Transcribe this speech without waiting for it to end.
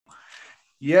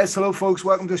Yes, hello, folks.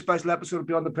 Welcome to a special episode of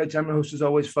Beyond the Pitch. I'm your host, as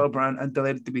always, Phil Brown, and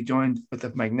delighted to be joined with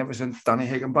the magnificent Danny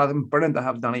Higginbotham. Brilliant to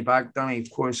have Danny back. Danny,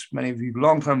 of course, many of you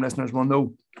long-term listeners will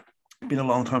know, been a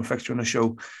long-term fixture on the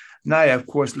show. Now, of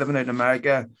course, living out in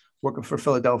America, working for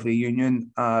Philadelphia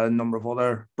Union, a number of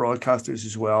other broadcasters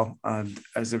as well, and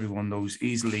as everyone knows,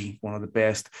 easily one of the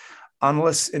best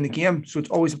analysts in the game. So it's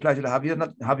always a pleasure to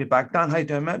have you back, Dan. How you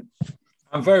doing, mate?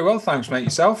 I'm very well, thanks, mate.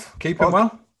 Yourself? Keeping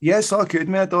well? Yes, all good,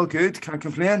 mate. All good. Can't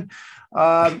complain.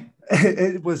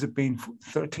 It been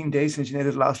 13 days since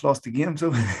United last lost the game.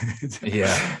 So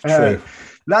yeah, true.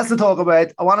 Lots to talk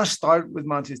about. I want to start with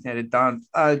Manchester United, Dan.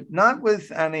 Not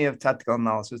with any of tactical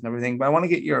analysis and everything, but I want to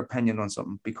get your opinion on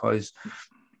something, because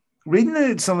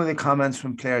reading some of the comments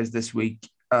from players this week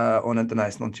on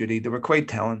international duty, they were quite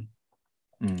telling.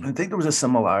 I think there was a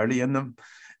similarity in them.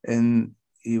 And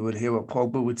you would hear what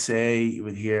Pogba would say. You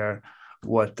would hear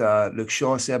what Luke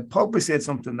Shaw said. Pogba said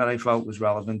something that I felt was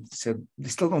relevant. He said, they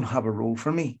still don't have a role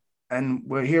for me. And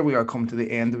we are coming to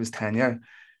the end of his tenure.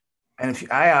 And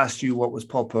if I asked you what was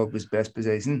Paul Pogba's best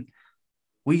position,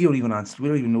 we don't even answer. We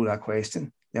don't even know that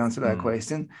question, the answer to that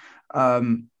question.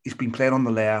 He's been played on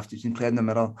the left. He's been played in the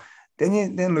middle.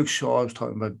 Then Luke Shaw was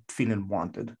talking about feeling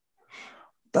wanted.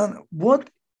 Dan, what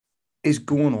is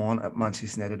going on at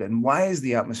Manchester United, and why is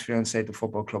the atmosphere inside the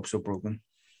football club so broken?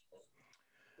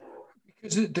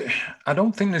 Because I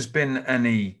don't think there's been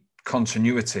any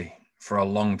continuity for a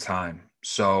long time.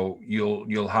 So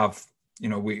you'll have,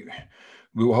 we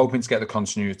were hoping to get the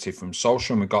continuity from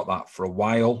Solskjaer, and we got that for a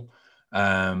while.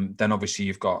 Then obviously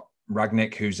you've got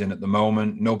Rangnick, who's in at the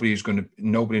moment.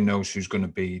 Nobody knows who's going to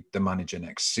be the manager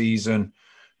next season.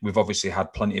 We've obviously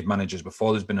had plenty of managers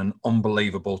before. There's been an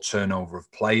unbelievable turnover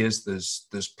of players.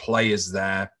 There's players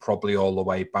there probably all the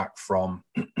way back from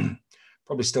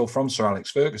probably still from Sir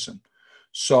Alex Ferguson.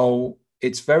 So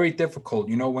it's very difficult,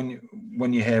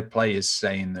 when you hear players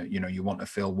saying that, you want to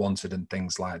feel wanted and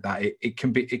things like that. It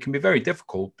can be very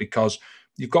difficult, because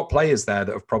you've got players there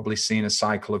that have probably seen a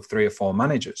cycle of 3 or 4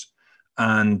 managers,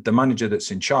 and the manager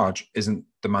that's in charge isn't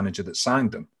the manager that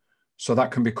signed them. So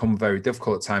that can become very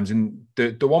difficult at times. And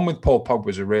the one with Paul Pogba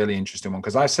is a really interesting one,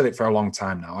 because I said it for a long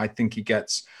time now. I think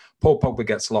Paul Pogba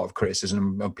gets a lot of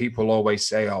criticism, and people always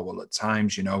say, oh, well, at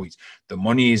times, the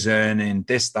money he's earning,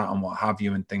 this, that, and what have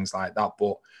you, and things like that.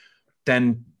 But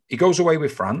then he goes away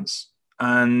with France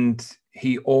and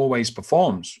he always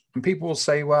performs. And people will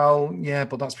say, well, yeah,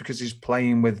 but that's because he's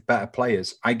playing with better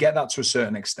players. I get that to a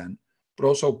certain extent. But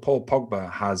also Paul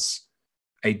Pogba has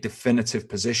a definitive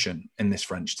position in this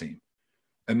French team.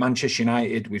 At Manchester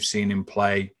United, we've seen him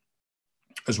play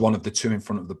as one of the 2 in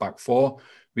front of the back 4.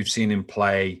 We've seen him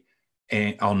play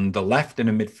on the left in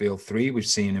a midfield 3. We've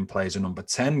seen him play as a number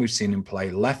 10. We've seen him play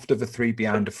left of a 3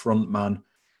 behind a front man.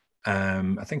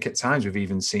 I think at times we've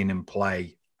even seen him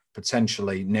play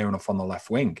potentially near enough on the left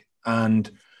wing. And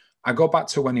I go back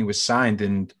to when he was signed,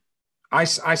 and I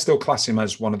still class him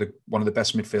as one of the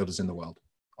best midfielders in the world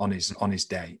on his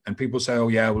day. And people say, oh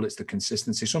yeah, well, it's the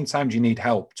consistency. Sometimes you need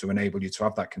help to enable you to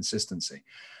have that consistency.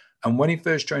 And when he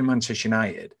first joined Manchester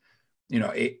United,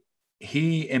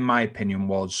 he, in my opinion,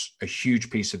 was a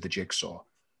huge piece of the jigsaw.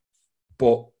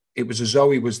 But it was as though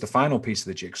he was the final piece of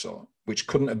the jigsaw, which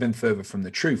couldn't have been further from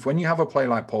the truth. When you have a player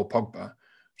like Paul Pogba,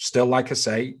 still, like I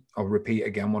say, I'll repeat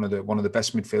again, one of the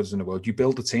best midfielders in the world, you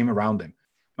build a team around him.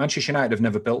 Manchester United have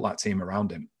never built that team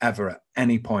around him ever at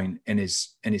any point in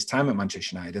his time at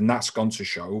Manchester United. And that's gone to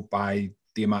show by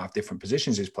the amount of different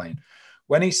positions he's playing.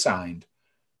 When he signed,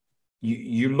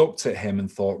 you looked at him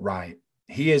and thought, right,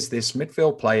 he is this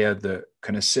midfield player that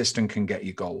can assist and can get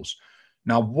you goals.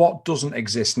 Now, what doesn't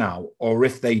exist now, or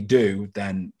if they do,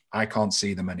 then I can't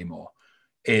see them anymore,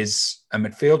 is a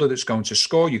midfielder that's going to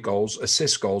score you goals,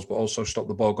 assist goals, but also stop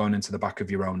the ball going into the back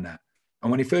of your own net.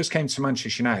 And when he first came to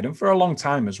Manchester United, and for a long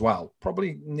time as well,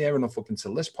 probably near enough up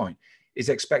until this point, is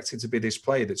expected to be this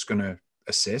player that's going to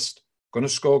assist, going to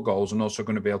score goals, and also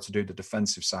going to be able to do the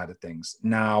defensive side of things.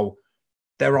 Now,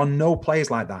 there are no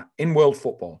players like that in world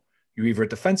football. You're either a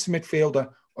defensive midfielder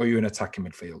or you're an attacking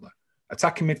midfielder.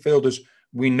 Attacking midfielders,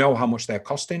 we know how much they're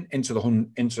costing, into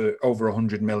over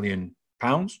 £100 million.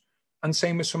 And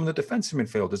same with some of the defensive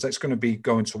midfielders. That's going to be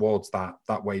going towards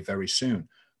that way very soon.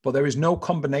 But there is no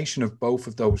combination of both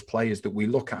of those players that we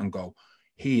look at and go,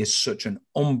 he is such an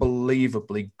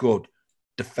unbelievably good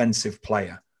defensive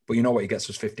player. But you know what? He gets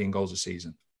us 15 goals a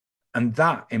season. And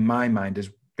that, in my mind, has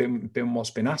been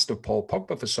what's been asked of Paul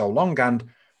Pogba for so long. And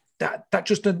that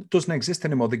just doesn't exist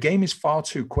anymore. The game is far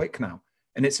too quick now.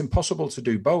 And it's impossible to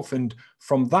do both. And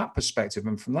from that perspective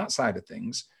and from that side of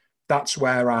things, that's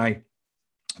where I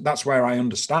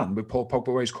understand with Paul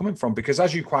Pogba where he's coming from. Because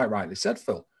as you quite rightly said,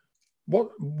 Phil,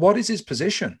 What is his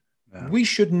position? Yeah. We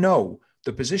should know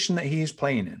the position that he is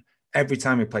playing in every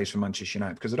time he plays for Manchester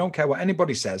United, because I don't care what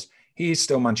anybody says, he is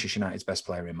still Manchester United's best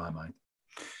player in my mind.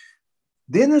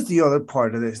 Then there's the other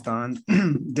part of this, Dan,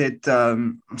 that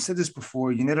I've said this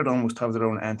before, United almost have their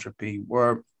own entropy,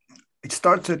 where it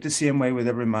starts out the same way with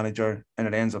every manager and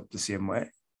it ends up the same way.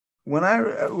 When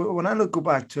I go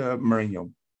back to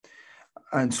Mourinho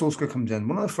and Solskjaer comes in,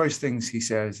 one of the first things he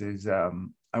says is,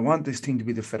 I want this team to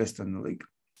be the fittest in the league.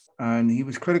 And he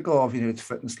was critical of its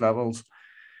fitness levels.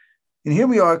 And here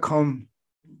we are come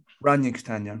Rangnick's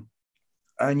tenure.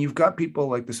 And you've got people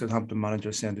like the Southampton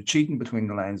manager saying they're cheating between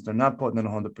the lines. They're not putting in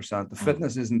 100%. The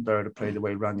fitness isn't there to play the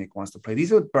way Rangnick wants to play.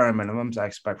 These are bare minimums I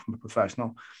expect from a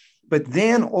professional. But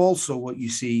then also what you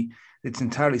see, it's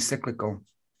entirely cyclical.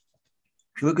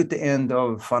 If you look at the end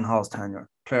of Van Gaal's tenure,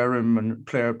 player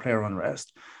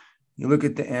unrest. You look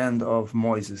at the end of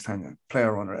Moyes' tenure,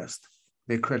 player unrest.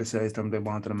 They criticised him. They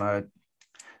wanted him out.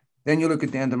 Then you look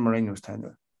at the end of Mourinho's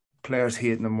tenure, players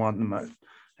hating him, wanting him out.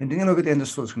 And then you look at the end of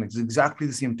Solskjaer, it's exactly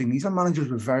the same thing. These are managers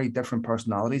with very different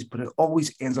personalities, but it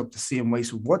always ends up the same way.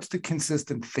 So what's the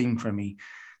consistent theme for me?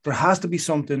 There has to be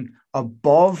something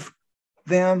above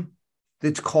them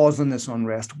that's causing this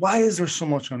unrest. Why is there so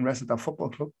much unrest at that football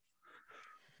club?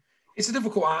 It's a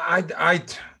difficult. I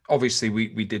obviously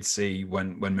we did see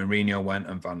when Mourinho went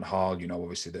and Van Gaal,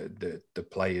 obviously the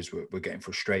players were getting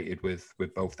frustrated with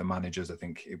both the managers. I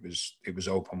think it was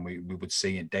open. We would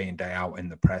see it day in, day out in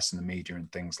the press and the media and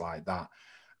things like that.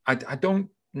 I don't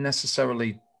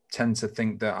necessarily tend to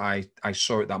think that I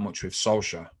saw it that much with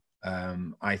Solskjaer.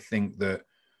 I think that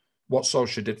what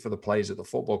Solskjaer did for the players at the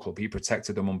football club, he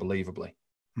protected them unbelievably.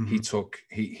 Mm-hmm.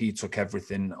 He took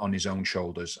everything on his own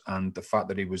shoulders, and the fact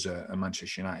that he was a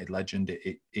Manchester United legend,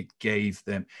 it gave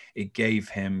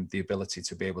him the ability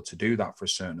to be able to do that for a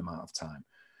certain amount of time.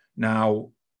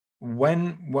 Now,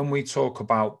 when we talk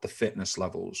about the fitness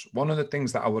levels, one of the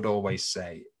things that I would always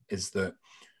say is that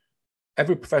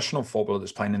every professional footballer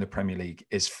that's playing in the Premier League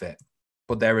is fit,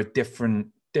 but there are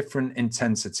different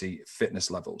intensity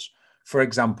fitness levels. For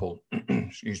example,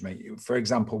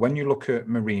 when you look at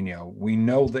Mourinho, we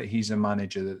know that he's a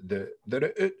manager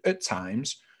that at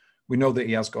times, we know that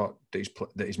he has got,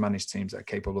 that he's managed teams that are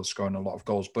capable of scoring a lot of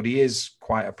goals, but he is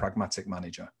quite a pragmatic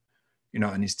manager,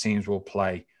 and his teams will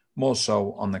play more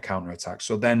so on the counter-attack.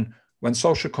 So then when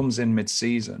Solskjaer comes in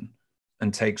mid-season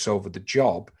and takes over the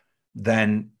job,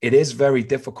 then it is very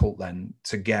difficult then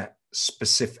to get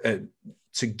specific,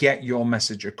 to get your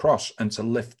message across and to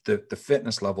lift the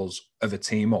fitness levels of a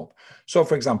team up. So,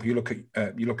 for example, you look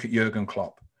at Jurgen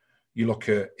Klopp. You look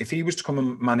at, if he was to come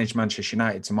and manage Manchester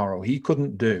United tomorrow, he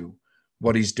couldn't do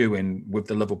what he's doing with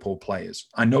the Liverpool players.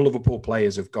 I know Liverpool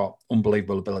players have got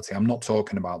unbelievable ability. I'm not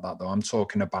talking about that, though. I'm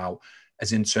talking about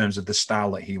as in terms of the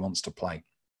style that he wants to play.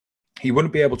 He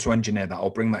wouldn't be able to engineer that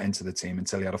or bring that into the team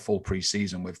until he had a full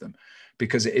pre-season with them,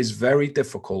 because it is very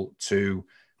difficult to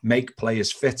make players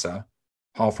fitter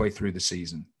halfway through the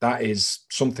season. That is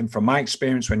something from my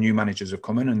experience when new managers have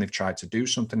come in and they've tried to do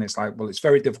something. It's like, well, it's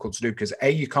very difficult to do because A,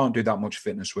 you can't do that much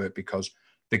fitness work because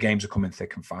the games are coming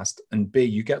thick and fast. And B,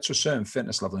 you get to a certain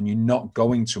fitness level and you're not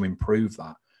going to improve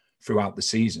that throughout the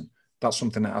season. That's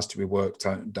something that has to be worked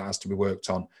on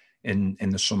in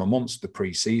the summer months, the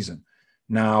pre-season.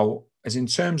 Now, as in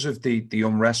terms of the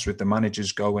unrest with the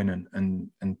managers going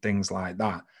and things like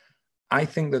that, I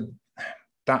think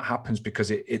that happens because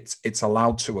it's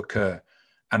allowed to occur.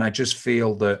 And I just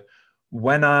feel that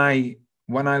when I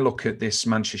look at this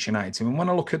Manchester United team, and when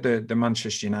I look at the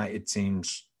Manchester United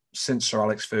teams since Sir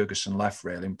Alex Ferguson left,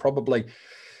 really, and probably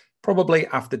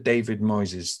after David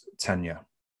Moyes' tenure,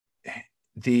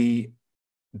 the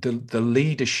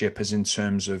leadership is in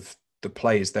terms of the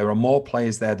players. There are more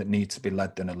players there that need to be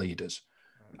led than are leaders.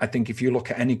 I think if you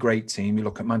look at any great team, you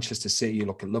look at Manchester City, you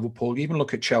look at Liverpool, you even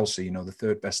look at Chelsea, the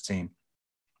third best team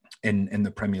in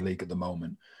the Premier League at the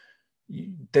moment.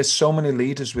 There's so many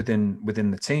leaders within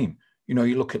the team. You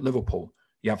look at Liverpool,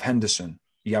 you have Henderson,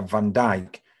 you have Van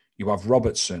Dijk, you have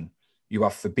Robertson, you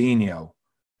have Fabinho,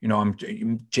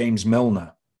 I'm James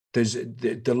Milner. There's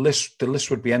the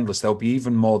list would be endless. There'll be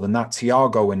even more than that.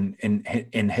 Thiago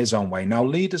in his own way. Now,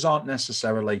 leaders aren't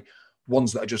necessarily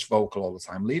ones that are just vocal all the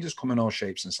time. Leaders come in all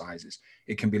shapes and sizes.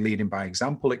 It can be leading by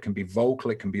example. It can be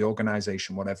vocal. It can be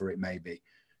organization, whatever it may be.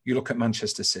 You look at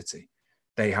Manchester City.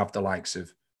 They have the likes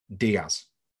of Diaz.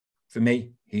 For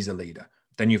me, he's a leader.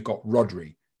 Then you've got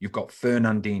Rodri. You've got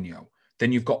Fernandinho.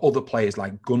 Then you've got other players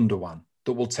like Gundogan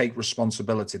that will take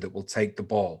responsibility, that will take the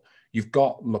ball. You've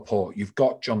got Laporte. You've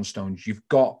got John Stones. You've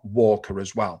got Walker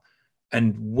as well.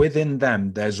 And within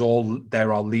them,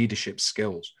 there are leadership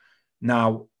skills.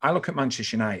 Now, I look at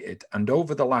Manchester United, and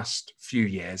over the last few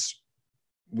years,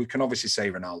 we can obviously say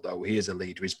Ronaldo, he is a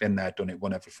leader. He's been there, done it,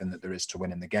 won everything that there is to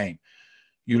win in the game.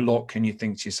 You look and you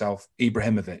think to yourself,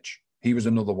 Ibrahimovic, he was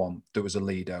another one that was a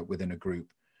leader within a group.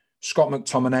 Scott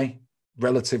McTominay,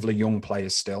 relatively young player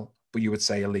still, but you would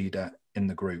say a leader in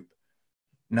the group.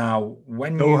 Now,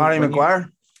 Harry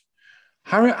Maguire?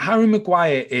 Harry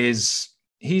Maguire is...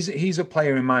 He's a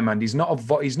player in my mind. He's not a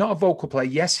vocal player.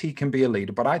 Yes, he can be a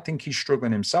leader, but I think he's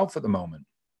struggling himself at the moment.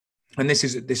 And this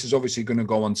is obviously going to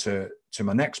go on to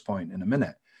my next point in a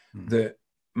minute. That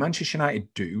Manchester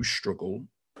United do struggle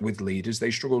with leaders.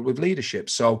 They struggle with leadership.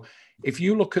 So if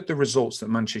you look at the results that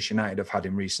Manchester United have had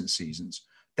in recent seasons,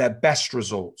 their best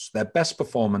results, their best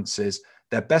performances,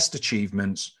 their best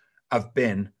achievements have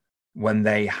been when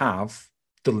they have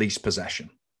the least possession.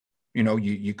 You know,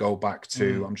 you go back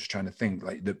to, I'm just trying to think,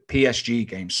 like the PSG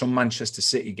games, some Manchester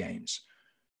City games.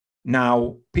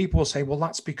 Now, people say, well,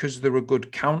 that's because they're a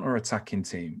good counter-attacking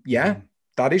team. Yeah,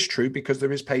 that is true because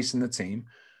there is pace in the team.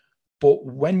 But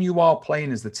when you are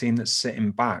playing as the team that's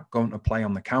sitting back, going to play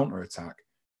on the counter-attack,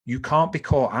 you can't be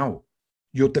caught out.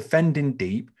 You're defending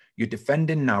deep, you're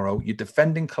defending narrow, you're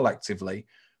defending collectively.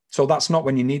 So that's not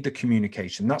when you need the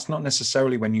communication. That's not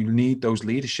necessarily when you need those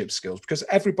leadership skills because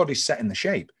everybody's setting the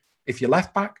shape. If you're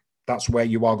left back, that's where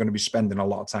you are going to be spending a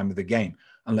lot of time of the game,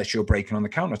 unless you're breaking on the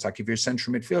counter-attack. If you're a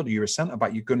central midfielder, you're a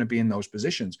centre-back, you're going to be in those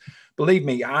positions. Believe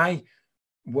me,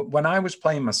 when I was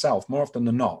playing myself, more often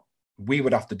than not, we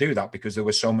would have to do that because there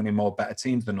were so many more better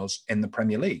teams than us in the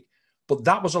Premier League. But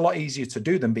that was a lot easier to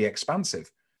do than be expansive.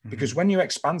 Because when you're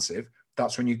expansive,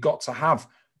 that's when you've got to have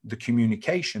the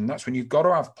communication. That's when you've got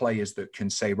to have players that can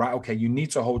say, right, okay, you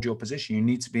need to hold your position. You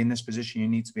need to be in this position. You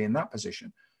need to be in that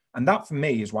position. And that, for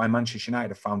me, is why Manchester United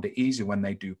have found it easy when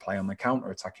they do play on the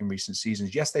counter-attack in recent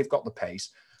seasons. Yes, they've got the pace,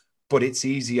 but it's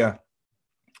easier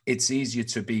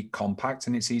to be compact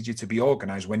and it's easier to be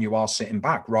organised when you are sitting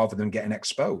back rather than getting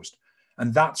exposed.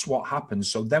 And that's what happens.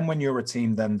 So then when you're a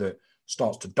team then that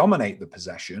starts to dominate the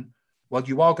possession, well,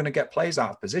 you are going to get players out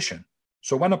of position.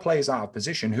 So when a player's out of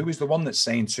position, who is the one that's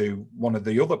saying to one of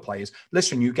the other players,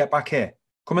 listen, you get back here.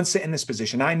 Come and sit in this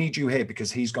position. I need you here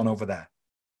because he's gone over there.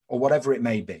 Or whatever it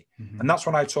may be. And that's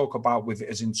what I talk about with it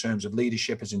as in terms of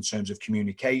leadership, as in terms of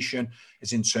communication,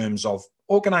 as in terms of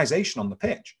organisation on the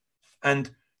pitch. And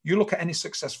you look at any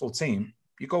successful team,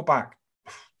 you go back,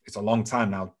 it's a long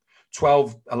time now,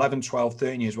 11, 12,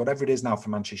 13 years, whatever it is now for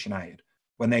Manchester United,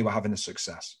 when they were having a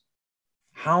success.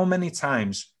 How many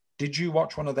times did you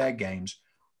watch one of their games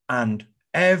and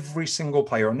every single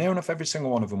player, or near enough every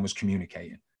single one of them was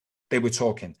communicating? They were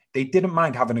talking. They didn't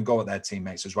mind having a go at their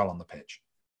teammates as well on the pitch.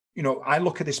 You know, I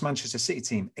look at this Manchester City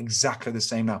team exactly the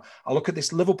same now. I look at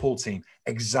this Liverpool team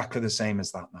exactly the same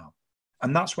as that now.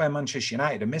 And that's where Manchester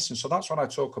United are missing. So that's what I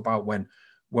talk about when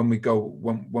we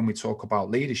talk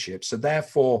about leadership. So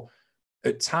therefore,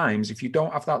 at times, if you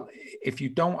don't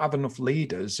have enough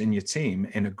leaders in your team,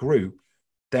 in a group,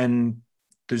 then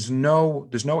there's no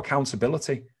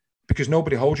accountability because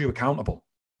nobody holds you accountable.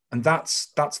 And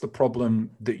that's the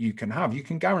problem that you can have. You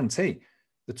can guarantee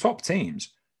the top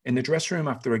teams in the dressing room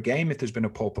after a game, if there's been a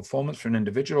poor performance for an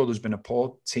individual, there's been a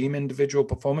poor team individual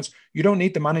performance, you don't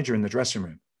need the manager in the dressing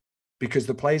room because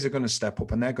the players are going to step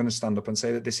up and they're going to stand up and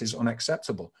say that this is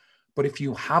unacceptable. But if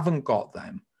you haven't got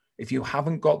them, if you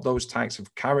haven't got those types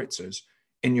of characters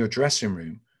in your dressing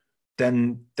room,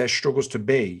 then there struggles to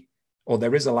be, or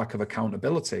there is a lack of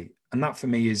accountability. And that for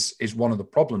me is one of the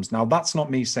problems. Now, that's not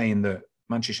me saying that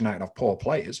Manchester United have poor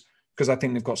players, because I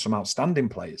think they've got some outstanding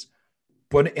players.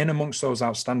 But in amongst those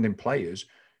outstanding players,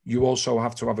 you also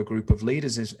have to have a group of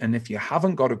leaders. And if you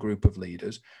haven't got a group of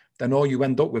leaders, then all you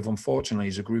end up with, unfortunately,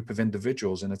 is a group of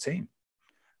individuals in a team.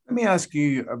 Let me ask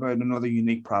you about another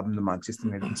unique problem to Manchester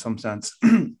United in some sense.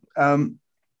 Do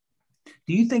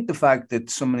you think the fact that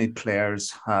so many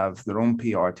players have their own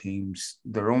PR teams,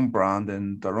 their own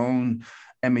branding, their own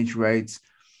image rights,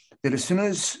 that as soon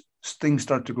as things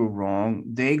start to go wrong,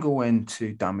 they go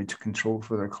into damage control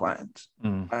for their clients?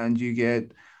 And you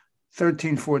get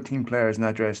 13, 14 players in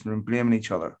that dressing room blaming each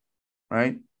other,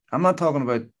 right? I'm not talking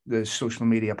about the social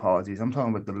media apologies. I'm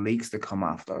talking about the leaks that come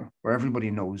after, where everybody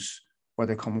knows where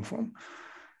they're coming from.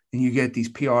 And you get these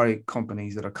PR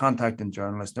companies that are contacting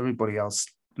journalists, everybody else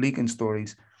leaking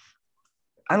stories.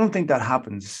 I don't think that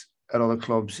happens at other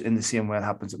clubs in the same way it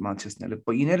happens at Manchester United.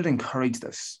 But United encourage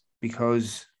this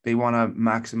because they want to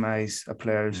maximize a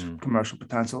player's commercial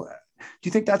potential. Do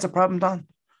you think that's a problem, Don?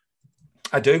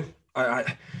 I do.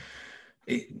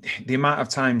 The amount of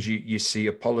times you see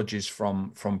apologies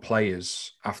from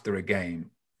players after a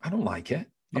game, I don't like it.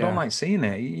 I don't like seeing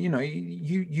it. You know,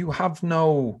 you have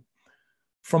no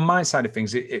from my side of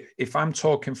things, if I'm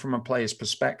talking from a player's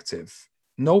perspective,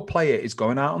 no player is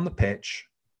going out on the pitch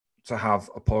to have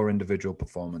a poor individual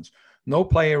performance. No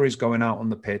player is going out on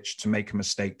the pitch to make a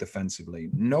mistake defensively.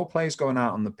 No player is going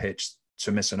out on the pitch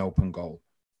to miss an open goal.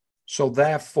 So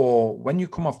therefore, when you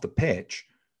come off the pitch,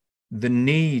 the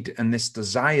need and this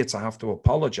desire to have to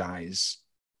apologize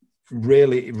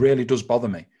really does bother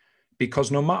me,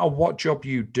 because no matter what job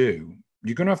you do,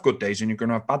 you're going to have good days and you're going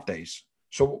to have bad days.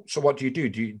 So what do?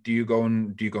 Do you go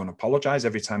and apologize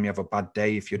every time you have a bad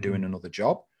day if you're doing another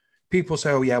job? People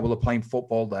say, oh yeah, well, they're playing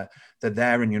football, they're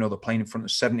there, and they're playing in front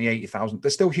of 70, 80,000.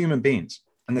 They're still human beings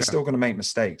and they're still going to make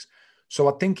mistakes. So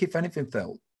I think if anything,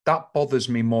 Phil, that bothers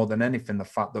me more than anything, the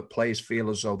fact that players feel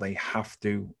as though they have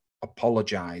to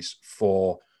apologize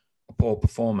for a poor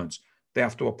performance. They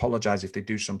have to apologize if they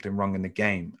do something wrong in the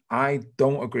game. I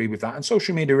don't agree with that. And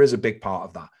social media is a big part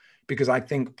of that, because I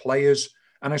think players,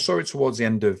 and I saw it towards the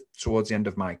end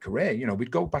of my career,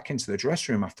 we'd go back into the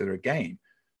dressing room after a game,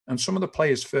 and some of the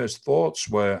players' first thoughts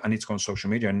were, I need to go on social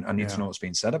media and I need to know what's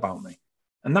being said about me.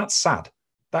 And that's sad.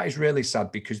 That is really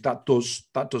sad, because that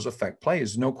does affect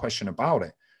players, no question about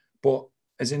it. But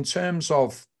as in terms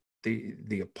of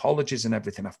the apologies and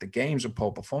everything after games and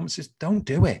poor performances, don't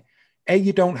do it. A,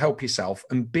 you don't help yourself,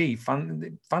 and B, fans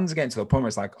are getting to the point where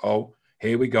it's like, oh,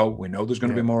 here we go. We know there's going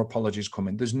to be more apologies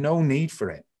coming. There's no need for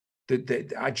it.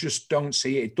 I just don't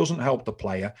see it. It doesn't help the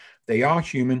player. They are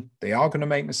human. They are going to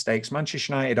make mistakes.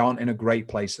 Manchester United aren't in a great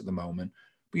place at the moment,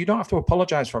 but you don't have to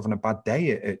apologize for having a bad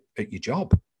day at your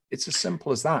job. It's as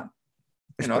simple as that.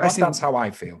 That's how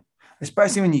I feel.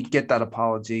 Especially when you get that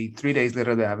apology, 3 days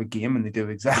later they have a game and they do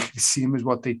exactly the same as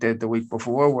what they did the week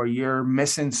before, where you're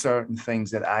missing certain things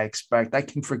that I expect. I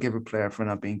can forgive a player for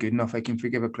not being good enough. I can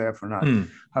forgive a player for not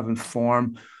having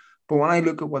form. But when I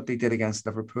look at what they did against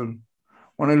Liverpool,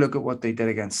 when I look at what they did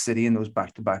against City in those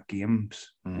back-to-back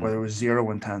games, where there was zero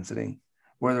intensity,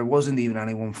 where there wasn't even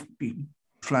anyone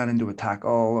flying into a tackle,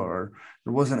 or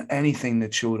there wasn't anything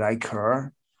that showed I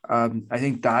care, I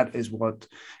think that is what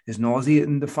is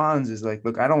nauseating the fans. Is like,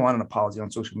 look, I don't want an apology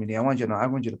on social media. I want you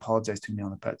to apologize to me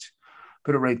on the pitch.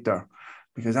 Put it right there,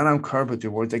 because I don't care about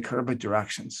your words. I care about your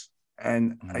actions.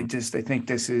 And I think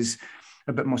this is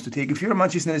a bit much to take. If you're a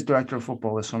Manchester United's director of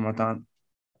football this summer, Dan,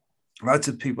 lots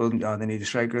of people, they need a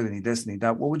striker, they need this, they need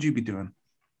that. What would you be doing?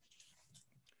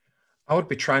 I would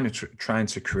be trying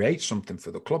to create something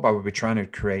for the club. I would be trying to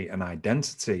create an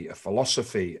identity, a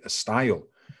philosophy, a style.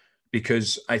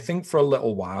 Because I think for a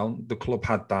little while, the club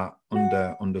had that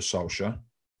under Solskjaer.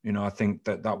 I think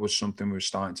that was something we were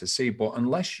starting to see. But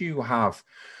unless you have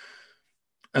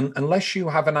an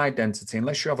identity,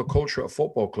 unless you have a culture at a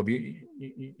football club,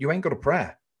 you ain't got a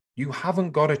prayer. You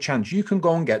haven't got a chance. You can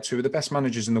go and get two of the best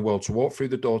managers in the world to walk through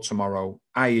the door tomorrow,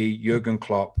 i.e. Jurgen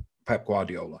Klopp, Pep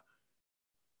Guardiola.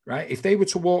 Right? If they were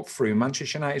to walk through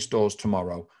Manchester United's doors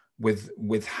tomorrow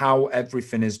with how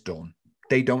everything is done,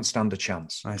 they don't stand a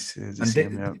chance. I see.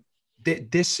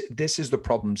 This is the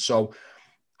problem. So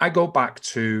I go back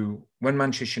to when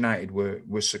Manchester United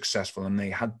were successful and they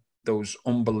had those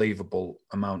unbelievable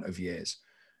amount of years,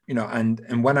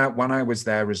 and when I was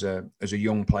there as a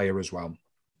young player as well,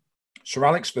 Sir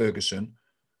Alex Ferguson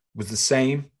was the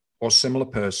same or similar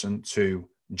person to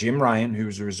Jim Ryan, who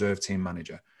was a reserve team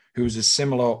manager, who was a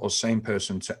similar or same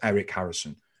person to Eric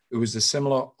Harrison, who was a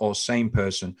similar or same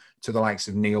person to the likes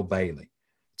of Neil Bailey,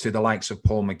 to the likes of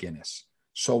Paul McGuinness.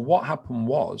 So what happened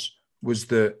was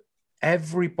that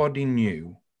everybody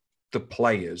knew the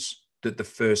players that the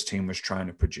first team was trying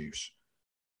to produce.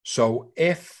 So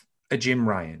if a Jim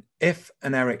Ryan, if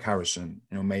an Eric Harrison,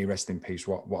 may he rest in peace,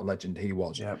 what legend he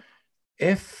was. Yeah.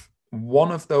 If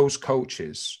one of those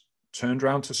coaches turned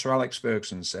around to Sir Alex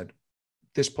Ferguson and said,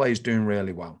 this player's doing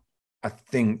really well, I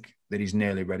think that he's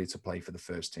nearly ready to play for the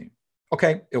first team.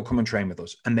 Okay, he'll come and train with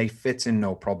us. And they fit in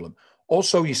no problem.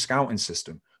 Also, your scouting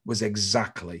system was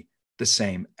exactly the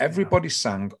same. Everybody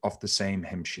sang off the same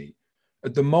hymn sheet.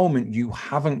 At the moment, you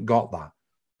haven't got that.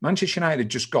 Manchester United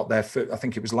just got their first, I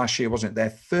think it was last year, wasn't it? Their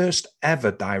first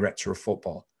ever director of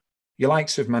football. Your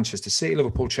likes of Manchester City,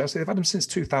 Liverpool, Chelsea, they've had them since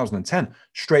 2010.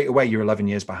 Straight away, you're 11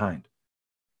 years behind.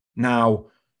 Now,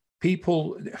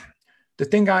 people, the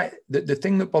thing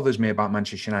that bothers me about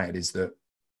Manchester United is that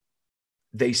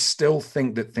they still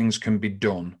think that things can be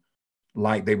done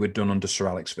like they were done under Sir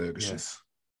Alex Ferguson. Yes.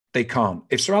 They can't.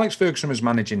 If Sir Alex Ferguson was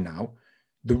managing now,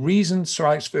 the reason Sir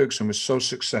Alex Ferguson was so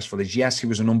successful is, yes, he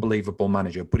was an unbelievable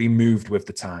manager, but he moved with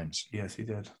the times. Yes, he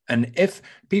did. And if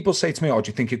people say to me, oh,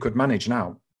 do you think he could manage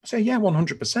now? I say, yeah,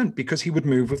 100%, because he would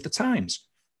move with the times.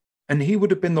 And he would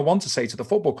have been the one to say to the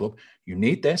football club, you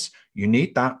need this, you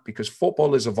need that, because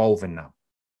football is evolving now.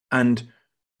 And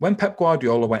When Pep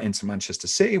Guardiola went into Manchester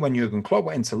City, when Jurgen Klopp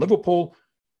went into Liverpool,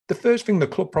 the first thing the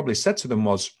club probably said to them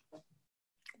was,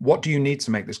 what do you need to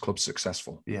make this club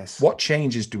successful? Yes. What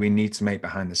changes do we need to make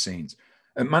behind the scenes?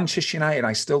 At Manchester United,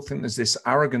 I still think there's this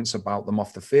arrogance about them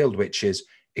off the field, which is,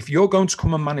 if you're going to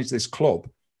come and manage this club,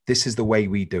 this is the way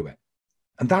we do it.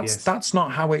 And that's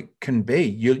not how it can be.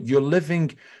 You're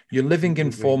living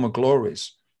in former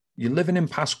glories. You're living in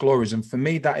past glories. And for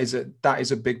me, that is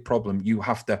a big problem.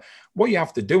 What you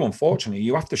have to do, unfortunately,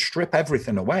 you have to strip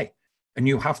everything away and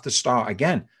you have to start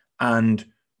again. And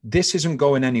this isn't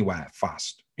going anywhere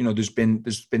fast. You know, there's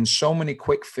been so many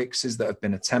quick fixes that have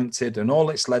been attempted, and all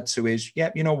it's led to is,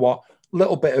 you know what, a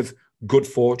little bit of good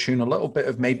fortune, a little bit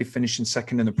of maybe finishing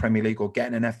second in the Premier League or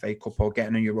getting an FA Cup or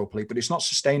getting a Europa League, but it's not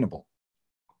sustainable.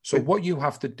 So what you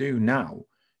have to do now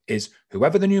is,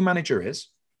 whoever the new manager is,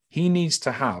 he needs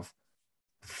to have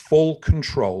full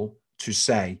control to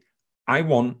say, I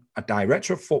want a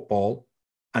director of football,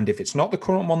 and if it's not the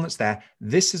current one that's there,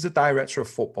 this is the director of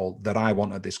football that I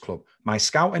want at this club. My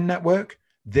scouting network,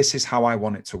 this is how I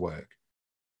want it to work.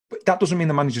 But that doesn't mean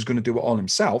the manager's going to do it all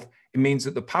himself. It means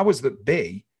that the powers that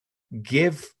be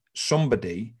give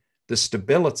somebody the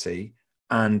stability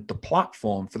and the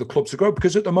platform for the club to grow.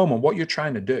 Because at the moment, what you're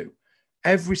trying to do,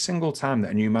 every single time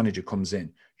that a new manager comes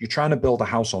in, you're trying to build a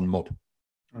house on mud.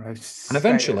 Right. And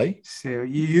eventually... So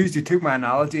you took my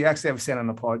analogy. Actually, I was saying on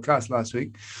the podcast last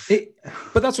week.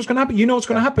 But that's what's going to happen. You know what's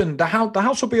going to happen. The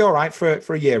house will be all right for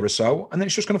a year or so, and then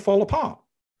it's just going to fall apart.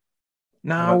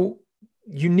 Now,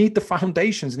 you need the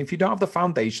foundations. And if you don't have the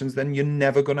foundations, then you're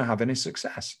never going to have any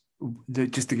success.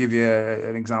 Just to give you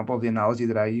an example of the analogy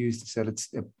that I used, I said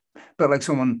it's a bit like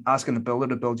someone asking a builder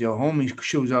to build you a home. He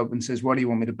shows up and says, what do you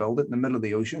want me to build it in the middle of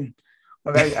the ocean?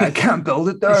 Like, I can't build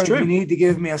it there. You need to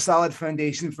give me a solid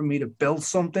foundation for me to build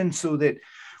something so that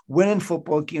winning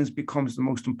football games becomes the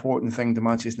most important thing to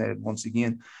Manchester United once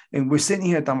again. And we're sitting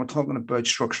here, Dan, we're talking about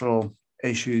structural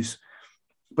issues.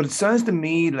 But it sounds to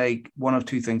me like one of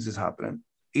two things is happening.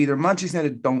 Either Manchester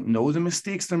United don't know the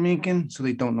mistakes they're making, so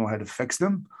they don't know how to fix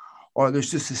them, or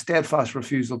there's just a steadfast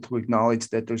refusal to acknowledge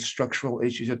that there's structural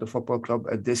issues at the football club,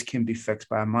 and this can be fixed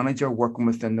by a manager working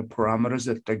within the parameters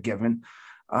that they're given.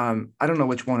 I don't know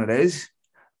which one it is,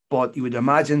 but you would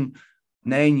imagine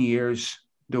 9 years,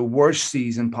 the worst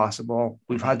season possible.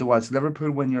 We've had to watch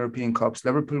Liverpool win European Cups,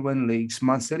 Liverpool win leagues,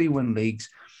 Man City win leagues.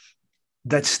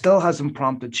 That still hasn't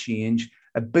prompted change.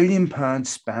 £1 billion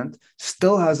spent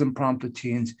still hasn't prompted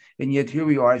change. And yet here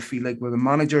we are, I feel like, with a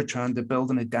manager trying to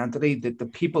build an identity that the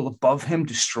people above him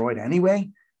destroyed anyway,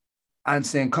 and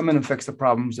saying, come in and fix the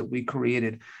problems that we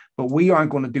created, but we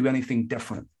aren't going to do anything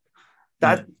different.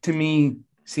 That, to me,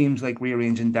 seems like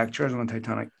rearranging deck chairs on a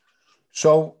Titanic.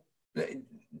 So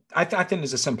I think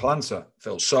there's a simple answer,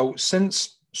 Phil. So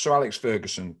since Sir Alex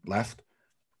Ferguson left,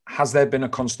 has there been a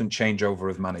constant changeover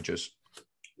of managers?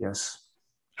 Yes.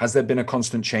 Has there been a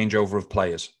constant changeover of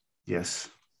players? Yes.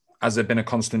 Has there been a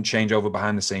constant changeover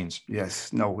behind the scenes?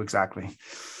 Yes. No, exactly.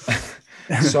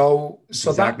 So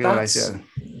exactly what I said.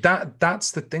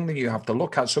 That's the thing that you have to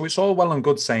look at. So it's all well and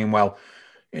good saying, well,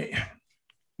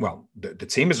 the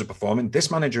team isn't performing, this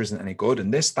manager isn't any good,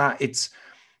 and it's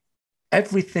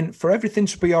everything. For everything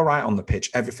to be all right on the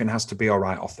pitch, everything has to be all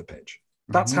right off the pitch.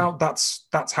 That's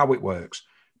how it works.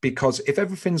 Because if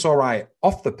everything's all right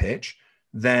off the pitch,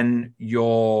 then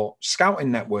your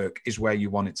scouting network is where you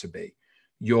want it to be.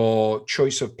 Your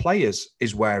choice of players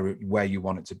is where you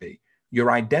want it to be.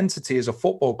 Your identity as a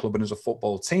football club and as a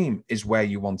football team is where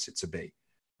you want it to be.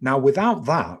 Now, without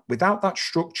that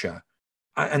structure,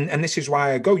 and this is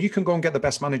why you can go and get the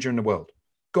best manager in the world.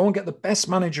 Go and get the best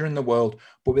manager in the world,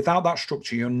 but without that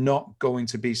structure, you're not going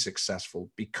to be successful,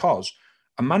 because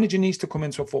a manager needs to come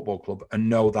into a football club and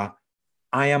know that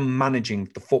I am managing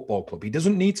the football club. He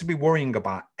doesn't need to be worrying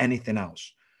about anything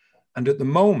else. And at the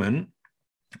moment,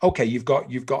 okay, you've got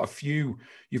a few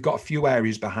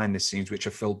areas behind the scenes which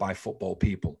are filled by football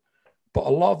people, but a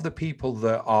lot of the people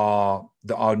that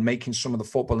are making some of the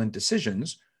footballing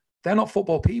decisions, they're not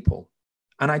football people.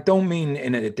 And I don't mean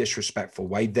in a disrespectful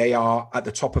way. They are at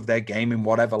the top of their game in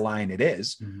whatever line it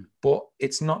is, but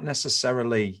it's not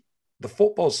necessarily the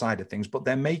football side of things, but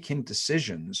they're making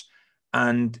decisions.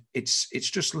 And it's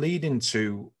just leading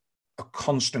to a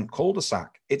constant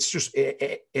cul-de-sac. It's just,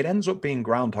 it ends up being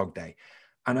Groundhog Day.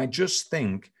 And I just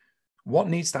think what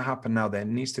needs to happen now, there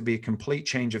needs to be a complete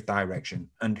change of direction.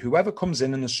 And whoever comes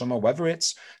in the summer, whether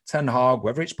it's Ten Hag,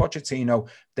 whether it's Pochettino,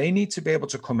 they need to be able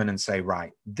to come in and say,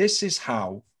 right, this is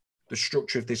how the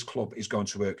structure of this club is going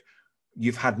to work.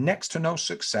 You've had next to no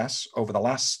success over the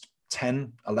last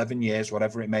 10, 11 years,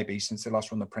 whatever it may be, since they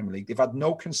last won the Premier League. They've had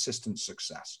no consistent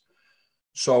success.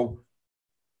 So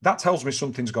that tells me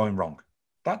something's going wrong.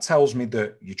 That tells me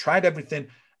that you tried everything.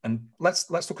 And let's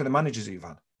look at the managers that you've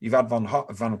had. You've had Van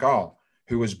Gaal,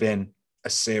 who has been a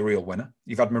serial winner.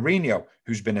 You've had Mourinho,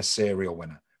 who's been a serial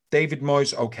winner. David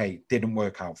Moyes, okay, didn't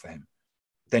work out for him.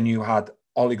 Then you had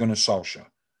Ole Gunnar Solskjaer.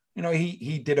 You know,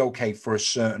 he did okay for a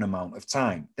certain amount of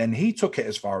time. Then he took it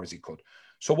as far as he could.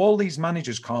 So all these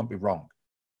managers can't be wrong.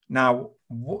 Now,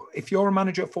 if you're a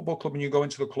manager at a football club and you go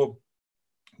into the club,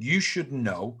 you should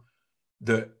know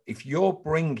that if you're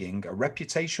bringing a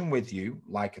reputation with you,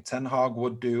 like a Ten Hag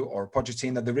would do, or a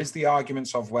Pochettino, there is the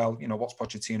arguments of, well, you know, what's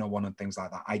Pochettino won and things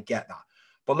like that. I get that.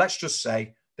 But let's just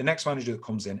say the next manager that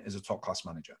comes in is a top-class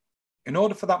manager. In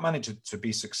order for that manager to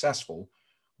be successful,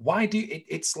 why do you,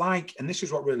 it's like, and this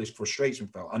is what really frustrates me,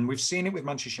 Phil, and we've seen it with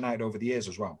Manchester United over the years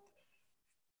as well.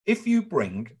 If you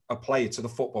bring a player to the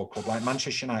football club like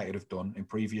Manchester United have done in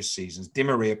previous seasons, Di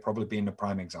Maria probably being the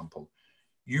prime example,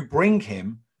 you bring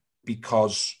him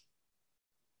because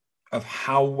of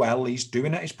how well he's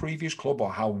doing at his previous club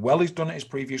or how well he's done at his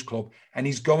previous club, and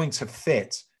he's going to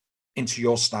fit into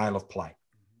your style of play.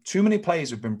 Too many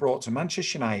players have been brought to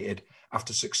Manchester United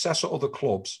after success at other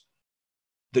clubs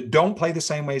that don't play the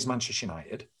same way as Manchester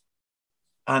United,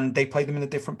 and they play them in a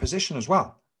different position as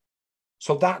well.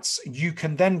 So you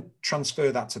can then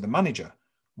transfer that to the manager.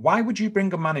 Why would you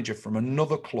bring a manager from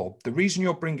another club? The reason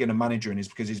you're bringing a manager in is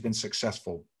because he's been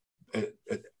successful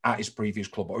at his previous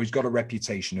club, or he's got a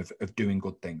reputation of doing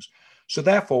good things. So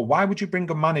therefore, why would you bring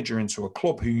a manager into a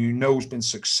club who you know has been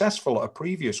successful at a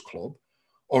previous club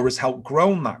or has helped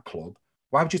grow that club?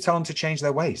 Why would you tell them to change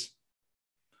their ways?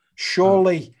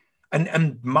 Surely,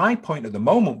 and my point at the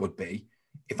moment would be,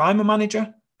 if I'm a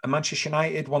manager and Manchester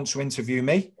United wants to interview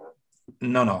me,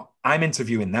 no, I'm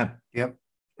interviewing them. Yep.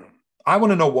 I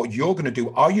want to know what you're going to do.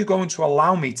 Are you going to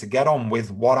allow me to get on with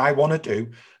what I want to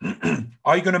do?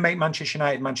 Are you going to make Manchester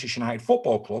United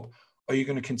Football Club? Or are you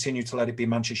going to continue to let it be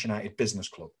Manchester United Business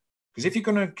Club? Because if you're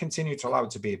going to continue to allow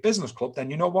it to be a business club, then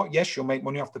you know what? Yes, you'll make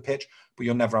money off the pitch, but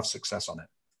you'll never have success on it.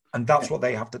 And that's what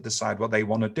they have to decide what they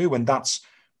want to do. And that's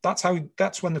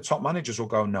when the top managers will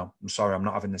go, no, I'm sorry, I'm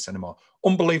not having this anymore.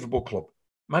 Unbelievable club.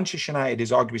 Manchester United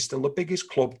is arguably still the biggest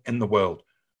club in the world,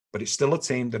 but it's still a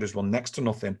team that has won next to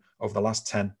nothing over the last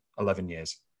 10, 11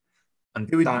 years. And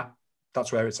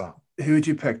that's where it's at. Who would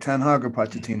you pick, Ten Hag or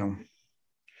Pochettino?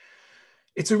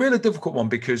 It's a really difficult one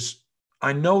because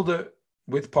I know that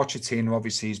with Pochettino,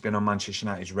 obviously he's been on Manchester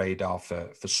United's radar for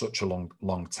such a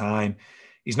long time.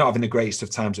 He's not having the greatest of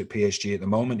times at PSG at the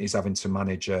moment. He's having to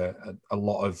manage a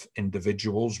lot of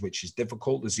individuals, which is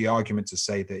difficult. There's the argument to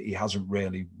say that he hasn't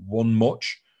really won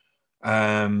much.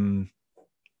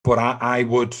 But I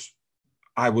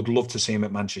would love to see him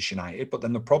at Manchester United. But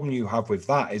then the problem you have with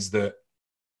that is that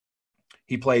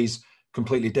he plays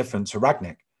completely different to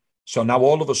Rangnick. So now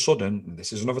all of a sudden,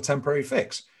 this is another temporary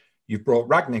fix. You've brought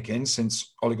Rangnick in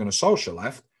since Ole Gunnar Solskjaer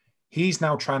left. He's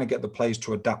now trying to get the players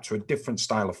to adapt to a different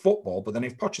style of football. But then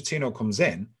if Pochettino comes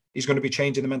in, he's going to be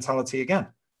changing the mentality again.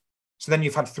 So then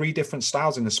you've had 3 different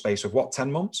styles in the space of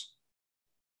 10 months?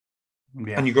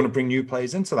 Yeah. And you're going to bring new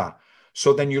players into that.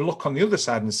 So then you look on the other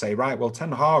side and say, right, well,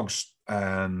 Ten Hag's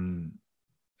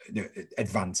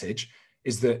advantage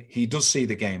is that he does see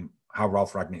the game how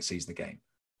Ralf Rangnick sees the game.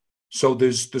 So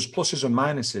there's pluses and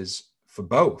minuses for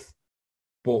both.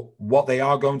 But what they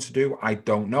are going to do, I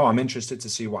don't know. I'm interested to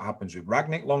see what happens with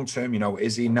Rangnick long term. You know,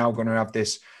 is he now going to have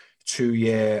this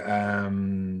 2-year,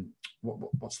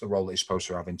 what's the role that he's supposed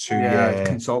to have in 2-year?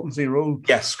 Consultancy role.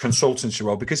 Yes, consultancy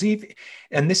role. Because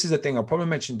and this is the thing, I probably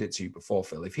mentioned it to you before,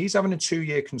 Phil. If he's having a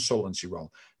 2-year consultancy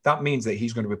role, that means that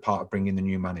he's going to be part of bringing the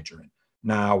new manager in.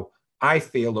 Now, I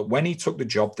feel that when he took the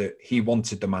job, that he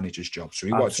wanted the manager's job. So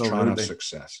he wanted to try and have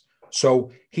success.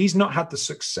 So he's not had the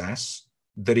success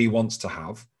that he wants to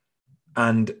have,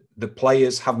 and the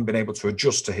players haven't been able to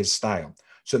adjust to his style.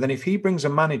 So then if he brings a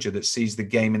manager that sees the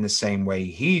game in the same way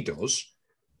he does,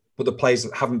 but the players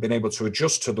that haven't been able to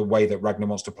adjust to the way that Ragnar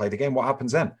wants to play the game, what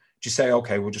happens then? Do you say,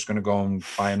 okay, we're just going to go and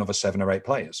buy another 7 or 8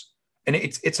 players? And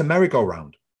it's a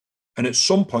merry-go-round. And at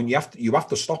some point, you have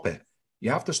to stop it.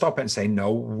 You have to stop it and say,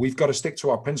 no, we've got to stick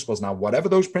to our principles now. Whatever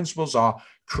those principles are,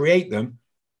 create them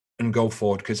and go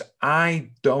forward. Because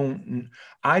I don't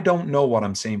know what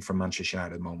I'm seeing from Manchester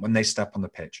United at the moment when they step on the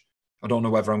pitch. I don't know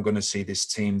whether I'm going to see this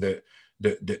team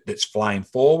that's flying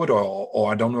forward,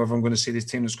 or I don't know whether I'm going to see this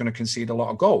team that's going to concede a lot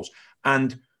of goals.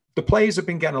 And the players have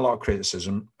been getting a lot of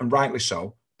criticism, and rightly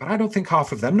so, but I don't think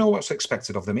half of them know what's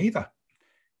expected of them either.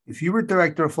 If you were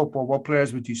director of football, what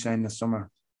players would you sign this summer?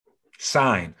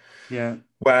 Sign? Yeah.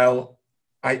 Well,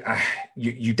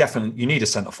 you definitely need a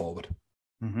centre forward.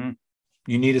 Mm-hmm.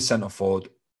 You need a centre forward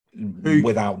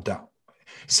without doubt.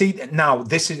 See, now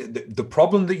this is the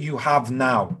problem that you have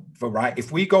now, right?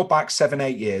 If we go back 7,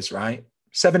 8 years, right?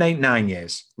 7, 8, 9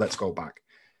 years, let's go back.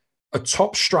 A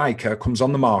top striker comes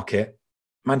on the market,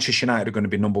 Manchester United are going to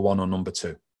be number one or number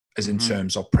two, as in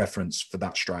terms of preference for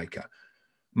that striker.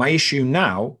 My issue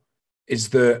now is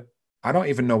that I don't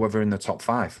even know whether we're in the top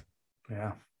 5.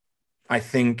 Yeah. I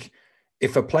think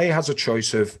if a player has a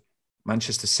choice of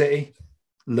Manchester City,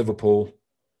 Liverpool,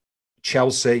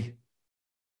 Chelsea,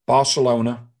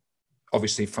 Barcelona,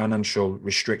 obviously financial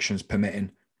restrictions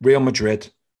permitting, Real Madrid,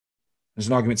 there's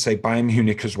an argument to say Bayern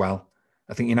Munich as well.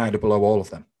 I think United are below all of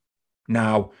them.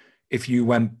 Now, if you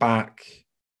went back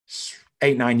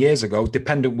 8, 9 years ago,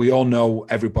 dependent, we all know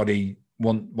everybody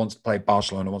wants to play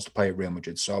Barcelona, wants to play at Real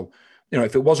Madrid. So,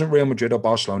 if it wasn't Real Madrid or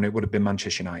Barcelona, it would have been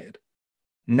Manchester United.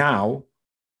 Now,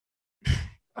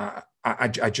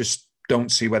 I just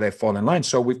don't see where they fall in line.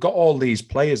 So we've got all these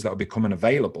players that are becoming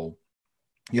available.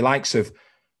 Your likes of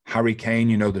Harry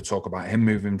Kane, they talk about him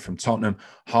moving from Tottenham,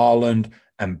 Haaland,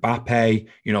 Mbappe,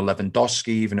 Lewandowski,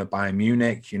 even at Bayern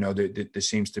Munich, there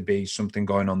seems to be something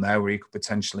going on there where he could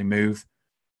potentially move.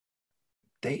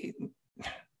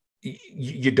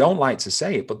 You don't like to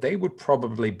say it, but they would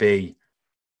probably be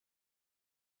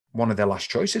one of their last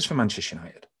choices for Manchester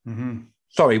United. Mm-hmm.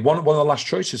 Sorry, one of the last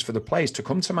choices for the players to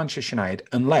come to Manchester United,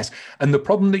 unless, and the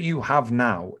problem that you have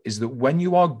now is that when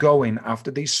you are going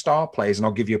after these star players, and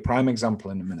I'll give you a prime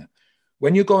example in a minute,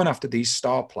 when you're going after these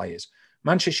star players,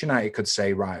 Manchester United could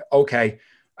say, right, okay,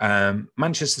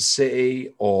 Manchester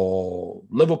City or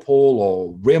Liverpool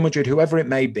or Real Madrid, whoever it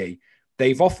may be,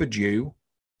 they've offered you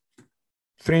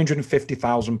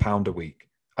 £350,000 a week.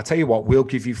 I tell you what, we'll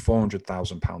give you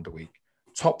 £400,000 a week.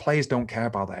 Top players don't care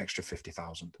about that extra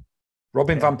 50,000.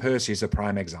 Robin van Persie is a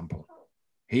prime example.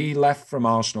 He left from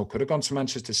Arsenal, could have gone to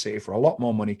Manchester City for a lot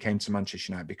more money, came to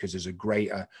Manchester United because there's a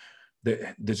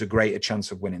greater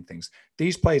chance of winning things.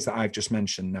 These players that I've just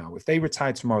mentioned now, if they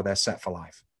retire tomorrow, they're set for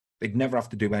life. They'd never have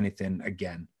to do anything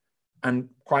again. And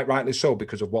quite rightly so,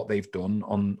 because of what they've done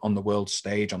on the world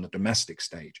stage, on the domestic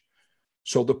stage.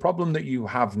 So the problem that you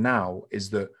have now is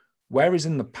that whereas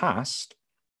in the past,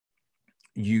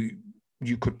 you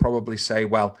could probably say,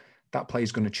 well, that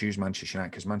player's going to choose Manchester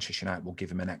United because Manchester United will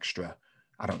give him an extra,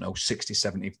 I don't know, 60,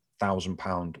 70,000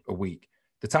 pounds a week.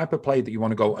 The type of player that you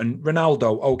want to go, and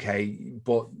Ronaldo, okay,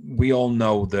 but we all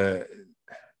know the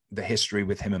history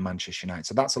with him and Manchester United.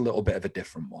 So that's a little bit of a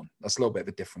different one. That's a little bit of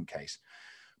a different case.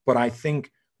 But I think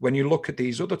when you look at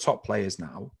these other top players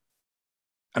now,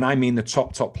 and I mean the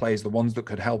top players, the ones that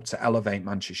could help to elevate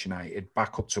Manchester United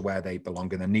back up to where they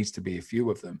belong, and there needs to be a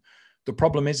few of them. The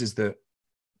problem is that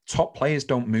top players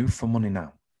don't move for money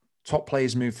now. Top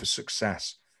players move for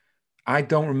success. I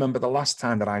don't remember the last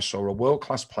time that I saw a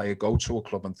world-class player go to a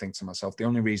club and think to myself, the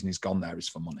only reason he's gone there is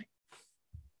for money.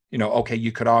 Okay,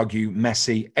 you could argue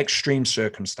Messi, extreme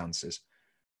circumstances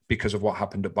because of what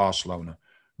happened at Barcelona.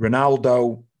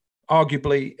 Ronaldo,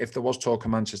 arguably, if there was talk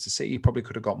of Manchester City, he probably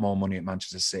could have got more money at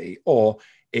Manchester City, or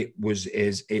it was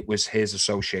his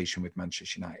association with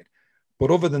Manchester United.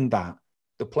 But other than that,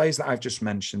 the players that I've just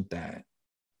mentioned there,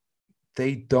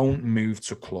 they don't move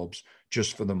to clubs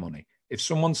just for the money. If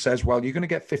someone says, well, you're going to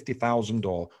get 50,000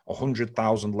 or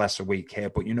 100,000 less a week here,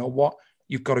 but you know what?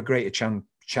 You've got a greater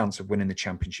chance of winning the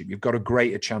championship. You've got a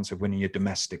greater chance of winning your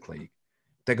domestic league.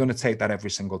 They're going to take that every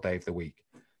single day of the week.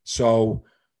 So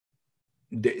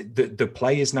the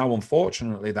players now,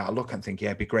 unfortunately, that I look and think, yeah,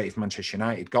 it'd be great if Manchester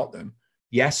United got them.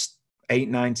 Yes, 8,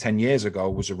 9, 10 years ago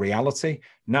was a reality.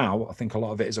 Now, I think a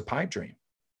lot of it is a pipe dream.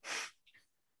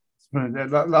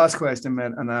 Last question,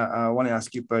 man, and I want to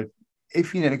ask you about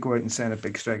if you need to go out and sign a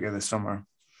big striker this summer,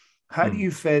 how do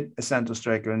you fit a central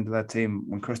striker into that team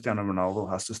when Cristiano Ronaldo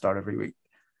has to start every week?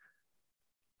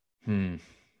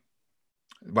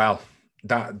 Well,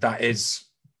 that's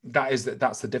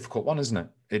the difficult one, isn't it?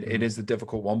 It is the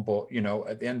difficult one, but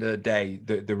at the end of the day,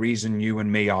 the reason you and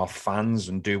me are fans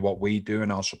and do what we do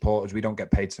and our supporters, we don't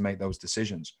get paid to make those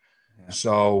decisions. Yeah.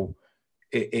 So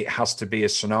it has to be a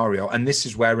scenario, and this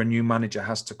is where a new manager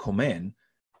has to come in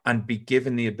and be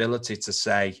given the ability to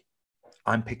say,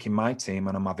 I'm picking my team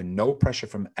and I'm having no pressure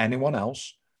from anyone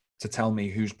else to tell me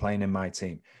who's playing in my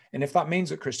team. And if that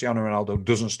means that Cristiano Ronaldo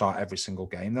doesn't start every single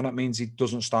game, then that means he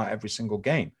doesn't start every single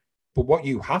game. But what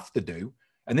you have to do,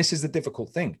 and this is the difficult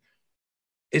thing,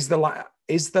 is the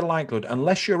likelihood,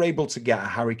 unless you're able to get a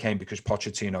Harry Kane because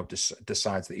Pochettino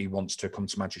decides that he wants to come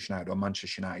to Manchester United or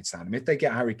Manchester United sign him. If they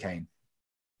get Harry Kane,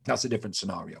 that's a different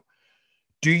scenario.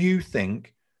 Do you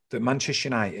think that Manchester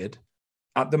United,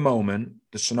 at the moment,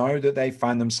 the scenario that they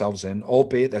find themselves in,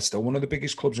 albeit they're still one of the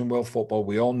biggest clubs in world football,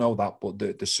 we all know that, but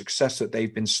the success that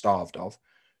they've been starved of,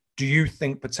 do you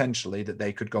think potentially that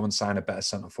they could go and sign a better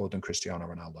centre forward than Cristiano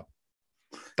Ronaldo?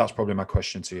 That's probably my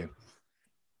question to you.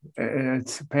 It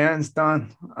depends,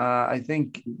 Dan. I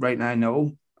think right now,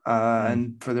 no.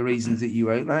 And for the reasons that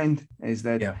you outlined, is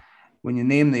that when you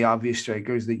name the obvious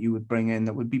strikers that you would bring in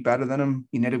that would be better than him,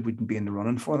 United wouldn't be in the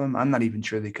running for them. I'm not even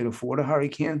sure they could afford a Harry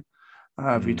Kane.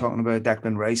 If you're talking about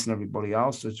Declan Rice and everybody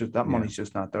else, it's just that money's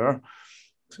just not there.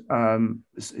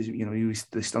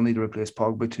 They still need to replace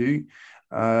Pogba too.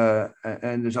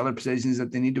 And there's other positions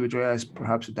that they need to address,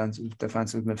 perhaps a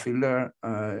defensive midfielder.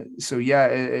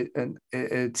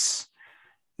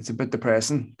 It's a bit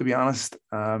depressing, to be honest.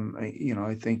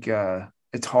 I think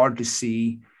it's hard to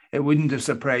see. It wouldn't have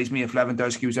surprised me if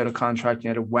Lewandowski was out of contract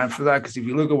and it went for that, because if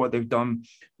you look at what they've done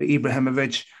with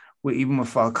Ibrahimovic, even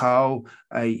with Falcao,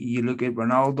 you look at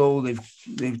Ronaldo,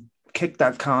 they've kicked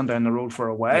that can down the road for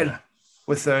a while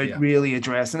without really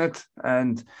addressing it.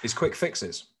 And it's quick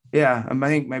fixes. Yeah, and I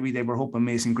think maybe they were hoping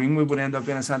Mason Greenwood would end up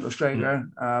being a central striker,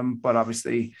 but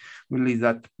obviously we'll leave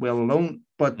that well alone.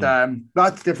 But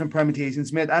lots of different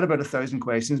permutations, mate. I had about 1,000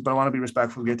 questions, but I want to be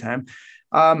respectful of your time.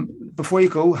 Before you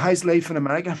go, how's life in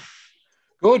America?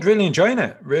 Good, really enjoying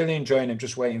it. Really enjoying it.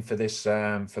 Just waiting for this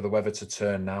for the weather to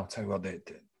turn now. Tell you what,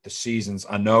 the seasons.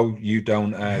 I know you don't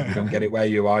get it where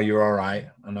you are. You're all right.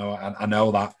 I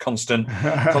know that constant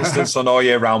sun all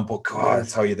year round. But God, I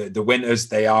tell you that the winters,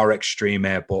 they are extreme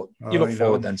here. But you look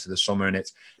forward then to the summer, and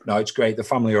it's great. The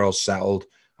family are all settled.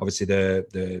 Obviously,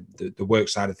 the work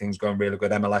side of things going really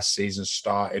good. MLS season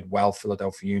started well.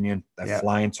 Philadelphia Union, they're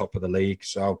flying top of the league.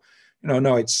 So,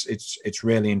 it's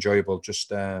really enjoyable.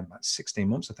 Just 16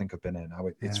 months, I think I've been in.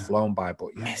 It's flown by,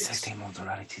 but 16 months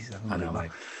already. Jesus, I know,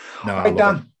 mate. No, right,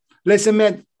 Dan. Listen,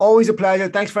 mate, always a pleasure.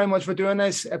 Thanks very much for doing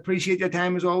this. Appreciate your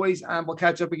time as always, and we'll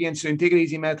catch up again soon. Take it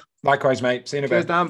easy, mate. Likewise, mate. See you in a bit. Cheers, Dan.